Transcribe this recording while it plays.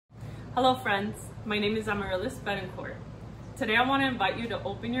Hello friends, my name is Amarilis Betancourt. Today I want to invite you to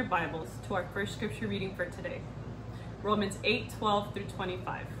open your Bibles to our first scripture reading for today, Romans 8:12 through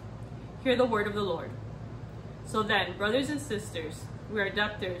 25. Hear the word of the Lord. So then, brothers and sisters, we are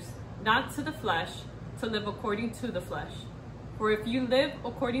debtors, not to the flesh, to live according to the flesh. For if you live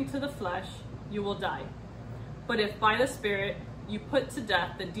according to the flesh, you will die. But if by the Spirit you put to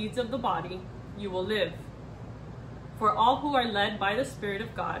death the deeds of the body, you will live. For all who are led by the Spirit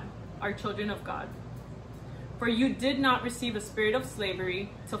of God are children of God. For you did not receive a spirit of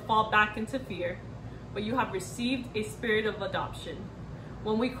slavery to fall back into fear, but you have received a spirit of adoption.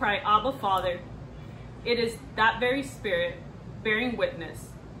 When we cry, Abba, Father, it is that very Spirit bearing witness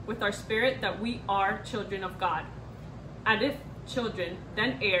with our spirit that we are children of God. And if children,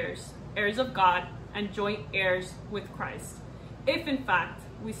 then heirs, heirs of God, and joint heirs with Christ, if in fact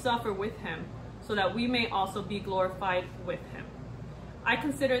we suffer with him, so that we may also be glorified with him. I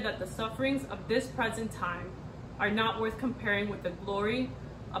consider that the sufferings of this present time are not worth comparing with the glory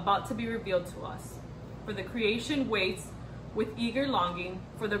about to be revealed to us. For the creation waits with eager longing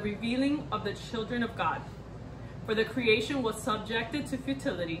for the revealing of the children of God. For the creation was subjected to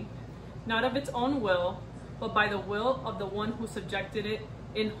futility, not of its own will, but by the will of the one who subjected it,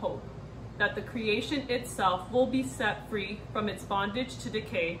 in hope that the creation itself will be set free from its bondage to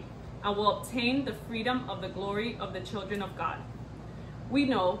decay and will obtain the freedom of the glory of the children of God. We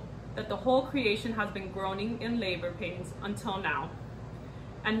know that the whole creation has been groaning in labor pains until now.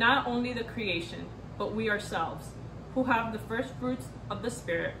 And not only the creation, but we ourselves, who have the first fruits of the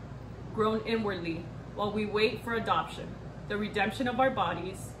Spirit, groan inwardly while we wait for adoption, the redemption of our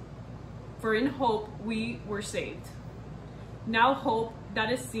bodies. For in hope we were saved. Now hope that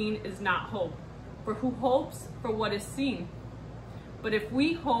is seen is not hope, for who hopes for what is seen? But if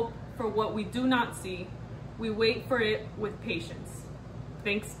we hope for what we do not see, we wait for it with patience.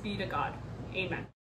 Thanks be to God. Amen.